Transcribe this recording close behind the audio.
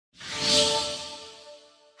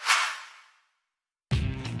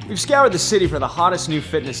We've scoured the city for the hottest new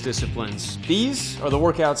fitness disciplines. These are the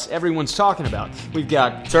workouts everyone's talking about. We've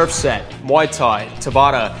got Surf set, Muay Thai,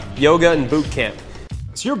 Tabata, yoga, and boot camp.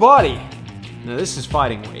 It's your body. Now this is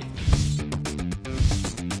fighting weight.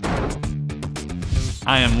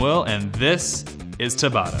 I am Will, and this is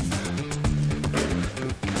Tabata.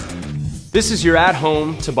 This is your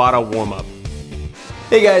at-home Tabata warm-up.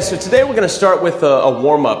 Hey guys, so today we're gonna start with a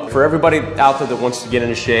warm-up. For everybody out there that wants to get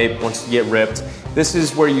into shape, wants to get ripped, this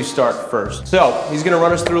is where you start first. So, he's gonna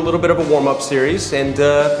run us through a little bit of a warm-up series, and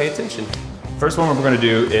pay attention. First one we're going to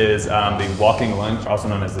do is the walking lunge, also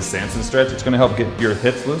known as the Samson stretch. It's going to help get your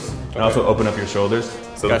hips loose and also open up your shoulders.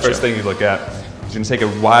 So Gotcha. The first thing you look at is you're going to take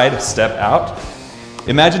a wide step out.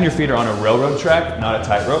 Imagine your feet are on a railroad track, not a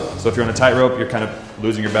tightrope. So if you're on a tightrope, you're kind of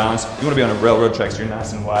losing your balance. You want to be on a railroad track, so you're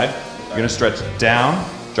nice and wide. You're going to stretch down,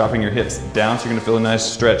 dropping your hips down, so you're going to feel a nice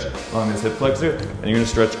stretch along this hip flexor, and you're going to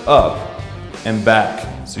stretch up and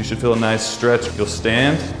back. So you should feel a nice stretch. You'll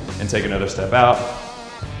stand and take another step out.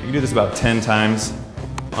 You can do this about 10 times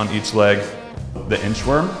on each leg, the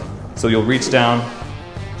inchworm. So you'll reach down,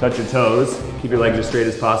 touch your toes, keep your legs as straight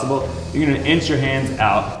as possible. You're gonna inch your hands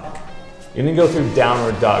out. You're gonna go through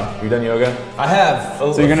downward dog. You done yoga? I have.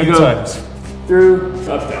 So you're gonna go through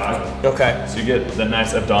up dog. Okay. So you get the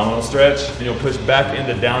nice abdominal stretch, and you'll push back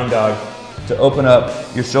into down dog to open up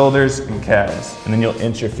your shoulders and calves. And then you'll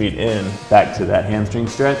inch your feet in, back to that hamstring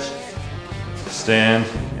stretch. Stand,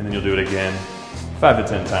 and then you'll do it again. 5 to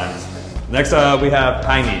 10 times. Next we have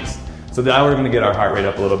high knees. So now we're gonna get our heart rate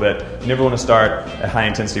up a little bit. You never wanna start a high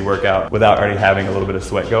intensity workout without already having a little bit of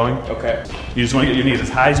sweat going. Okay. You just wanna get your knees as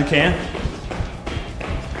high as you can.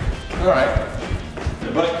 All right.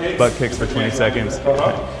 Butt kicks for 20 seconds.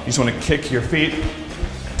 You just wanna kick your feet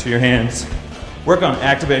to your hands. Work on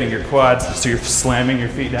activating your quads so you're slamming your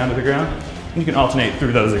feet down to the ground. And you can alternate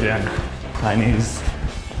through those again. High knees.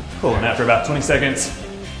 Cool, and after about 20 seconds,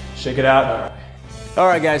 shake it out. All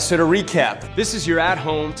right, guys, so to recap, this is your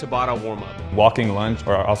at-home Tabata warm-up. Walking lunge,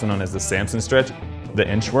 or also known as the Samson stretch, the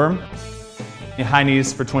inchworm. High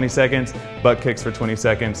knees for 20 seconds, butt kicks for 20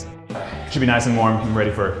 seconds. Should be nice and warm and ready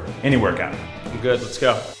for any workout. Good, let's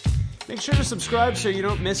go. Make sure to subscribe so you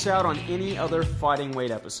don't miss out on any other fighting weight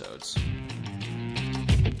episodes.